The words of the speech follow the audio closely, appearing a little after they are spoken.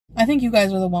I think you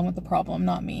guys are the one with the problem,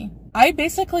 not me. I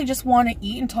basically just want to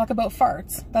eat and talk about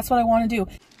farts. That's what I want to do.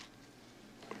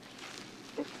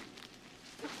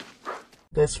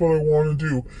 That's what I want to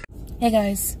do. Hey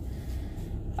guys.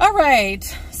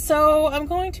 Alright, so I'm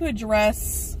going to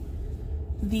address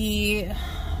the...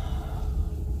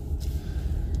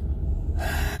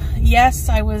 Yes,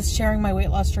 I was sharing my weight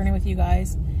loss journey with you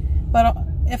guys, but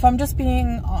if I'm just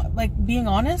being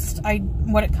honest,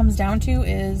 what it comes down to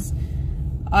is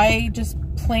I just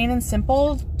plain and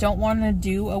simple don't want to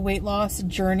do a weight loss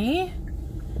journey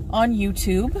on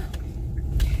YouTube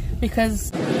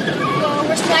because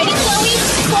we're sliding,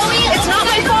 Chloe, it's not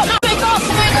my fault. Oh my god,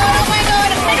 oh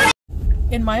my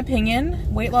god. In my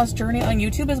opinion, weight loss journey on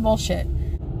YouTube is bullshit.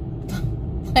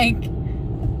 Like,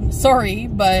 sorry,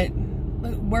 but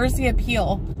where's the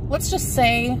appeal? Let's just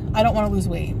say I don't want to lose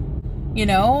weight. You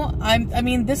know, I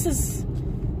mean, this is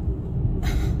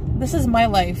my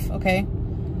life, okay?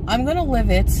 I'm gonna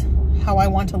live it how I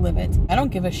want to live it. I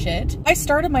don't give a shit. I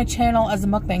started my channel as a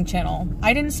mukbang channel.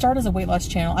 I didn't start as a weight loss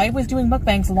channel. I was doing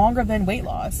mukbangs longer than weight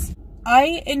loss.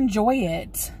 I enjoy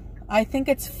it. I think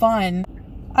it's fun.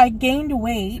 I gained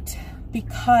weight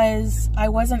because I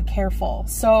wasn't careful.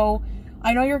 So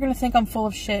I know you're going to think I'm full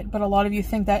of shit, but a lot of you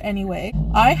think that anyway.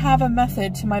 I have a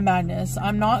method to my madness.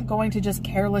 I'm not going to just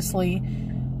carelessly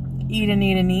eat and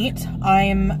eat and eat.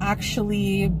 I'm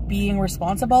actually being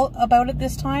responsible about it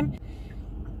this time.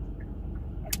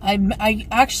 I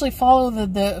actually follow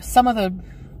some of the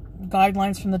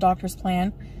guidelines from the doctor's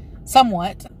plan,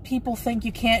 somewhat. People think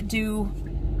you can't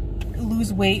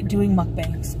lose weight doing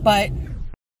mukbangs, but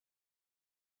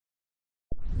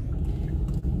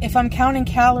if I'm counting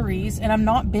calories and I'm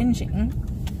not binging,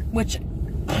 which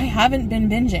I haven't been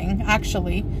binging,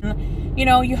 actually. You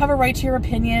know, you have a right to your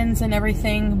opinions and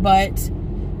everything, but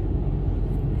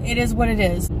it is what it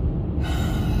is.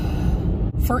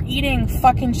 For eating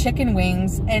fucking chicken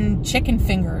wings and chicken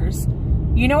fingers,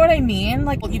 you know what I mean?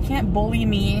 Like, you can't bully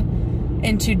me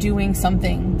into doing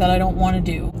something that I don't want to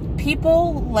do.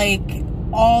 People, like,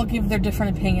 all give their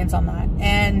different opinions on that,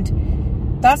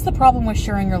 and that's the problem with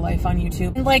sharing your life on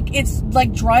YouTube. And, like, it's,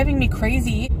 like, driving me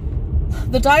crazy.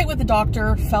 The diet with the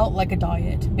doctor felt like a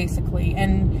diet, basically,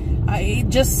 and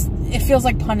it feels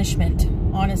like punishment,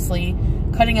 honestly.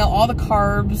 Cutting out all the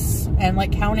carbs and,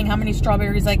 like, counting how many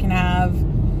strawberries I can have.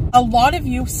 A lot of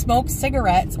you smoke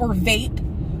cigarettes or vape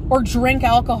or drink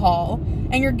alcohol,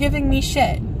 and you're giving me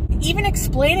shit. Even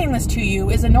explaining this to you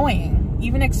is annoying.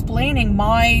 Even explaining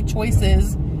my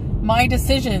choices, my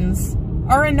decisions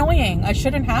are annoying. I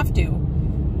shouldn't have to.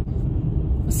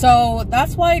 So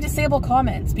that's why I disable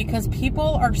comments, because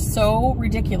people are so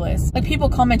ridiculous. Like, people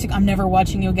commenting, I'm never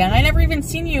watching you again. I never even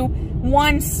seen you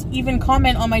once even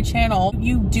comment on my channel.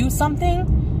 You do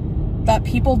something that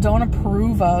people don't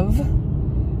approve of,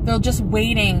 they're just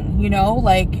waiting, you know,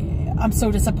 like, I'm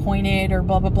so disappointed or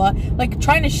blah, blah, blah. Like,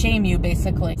 trying to shame you,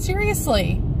 basically.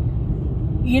 Seriously.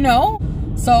 You know?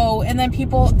 So, and then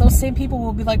those same people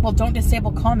will be like, well, don't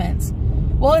disable comments.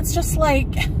 Well, it's just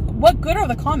like, what good are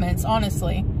the comments,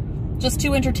 honestly? Just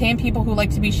to entertain people who like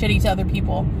to be shitty to other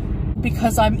people.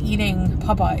 Because I'm eating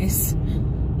Popeyes.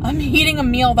 I'm eating a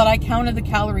meal that I counted the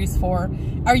calories for.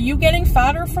 Are you getting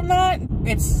fatter from that?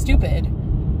 It's stupid.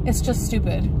 It's just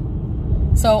stupid.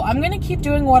 So I'm going to keep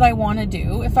doing what I want to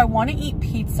do. If I want to eat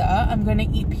pizza, I'm going to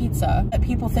eat pizza.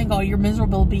 People think, oh, you're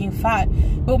miserable being fat.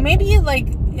 But maybe, like,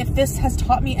 if this has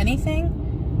taught me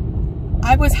anything,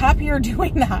 I was happier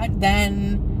doing that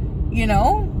than, you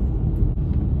know?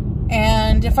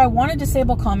 And if I want to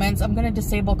disable comments, I'm going to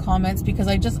disable comments because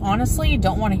I just honestly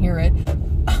don't want to hear it.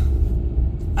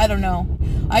 I don't know.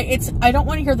 I don't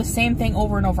want to hear the same thing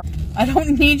over and over. I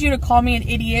don't need you to call me an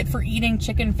idiot for eating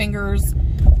chicken fingers.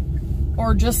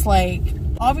 Or just, like,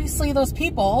 obviously those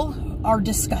people are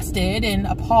disgusted and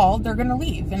appalled. They're gonna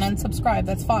leave and unsubscribe.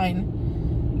 That's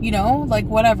fine. You know, like,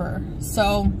 whatever.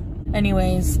 So,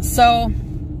 anyways, so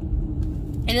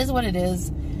it is what it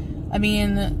is. I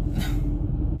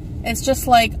mean, it's just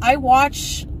like, I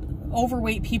watch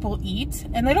overweight people eat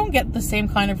and they don't get the same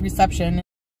kind of reception.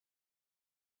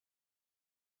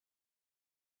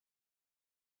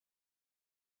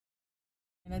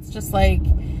 And it's just like,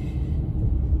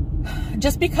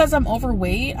 just because I'm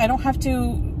overweight, I don't have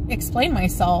to explain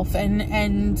myself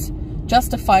and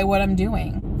justify what I'm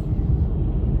doing.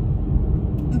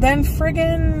 Then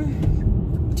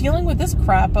friggin' dealing with this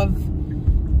crap of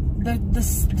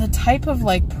the type of,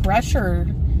 like, pressure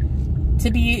to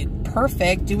be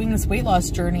perfect doing this weight loss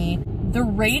journey, the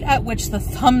rate at which the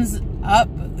thumbs up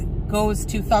goes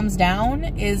to thumbs down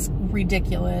is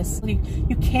ridiculous.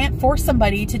 You can't force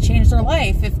somebody to change their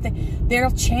life. If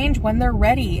they'll change when they're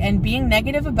ready, and being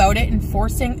negative about it and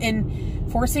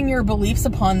forcing your beliefs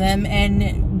upon them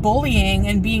and bullying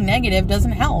and being negative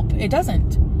doesn't help. It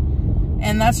doesn't.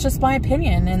 And that's just my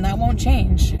opinion, and that won't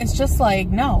change. It's just like,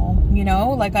 no, you know,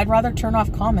 like I'd rather turn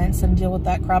off comments and deal with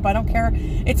that crap. I don't care.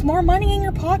 It's more money in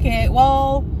your pocket.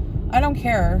 Well, I don't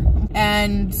care.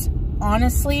 And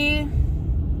honestly,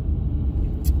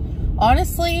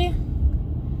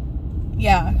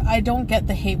 yeah, I don't get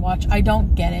the hate watch. I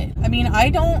don't get it. I mean, I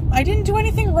didn't do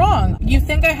anything wrong. You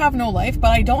think I have no life,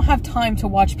 but I don't have time to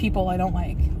watch people I don't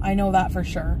like. I know that for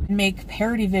sure. Make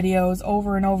parody videos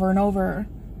over and over and over.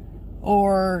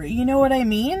 Or, you know what I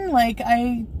mean? Like,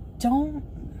 I don't,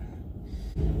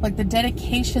 like the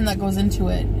dedication that goes into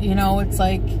it, you know, it's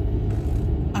like,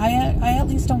 I at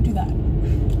least don't do that.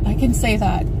 I can say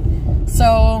that.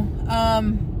 So,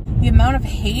 the amount of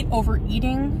hate over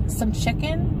eating some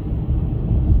chicken,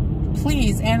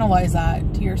 please analyze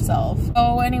that to yourself.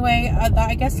 Oh, anyway,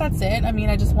 I guess that's it. I mean,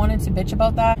 I just wanted to bitch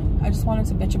about that.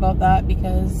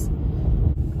 Because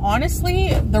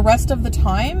honestly, the rest of the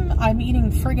time, I'm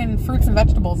eating friggin' fruits and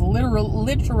vegetables,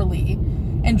 literally,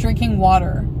 and drinking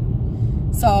water.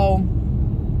 So,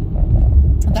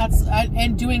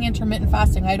 and doing intermittent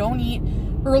fasting. I don't eat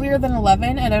earlier than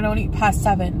 11, and I don't eat past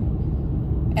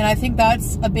 7. And I think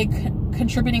that's a big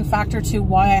contributing factor to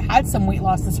why I had some weight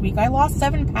loss this week. I lost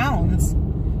 7 pounds,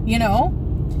 you know?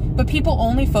 But people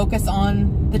only focus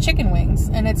on the chicken wings.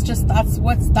 And it's just, that's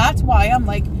why I'm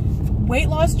like, weight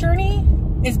loss journey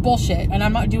is bullshit, and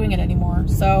I'm not doing it anymore.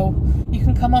 So you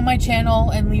can come on my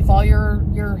channel and leave all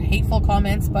your hateful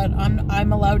comments, but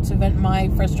I'm allowed to vent my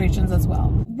frustrations as well.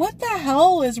 What the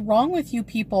hell is wrong with you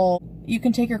people? You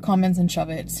can take your comments and shove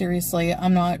it. Seriously,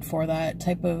 I'm not for that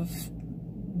type of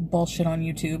bullshit on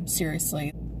YouTube.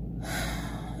 Seriously.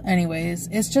 Anyways,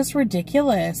 it's just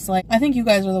ridiculous. Like, I think you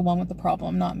guys are the one with the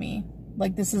problem, not me.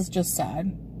 Like, this is just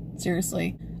sad.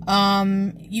 Seriously.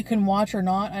 You can watch or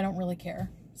not. I don't really care.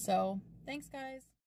 So, thanks, guys.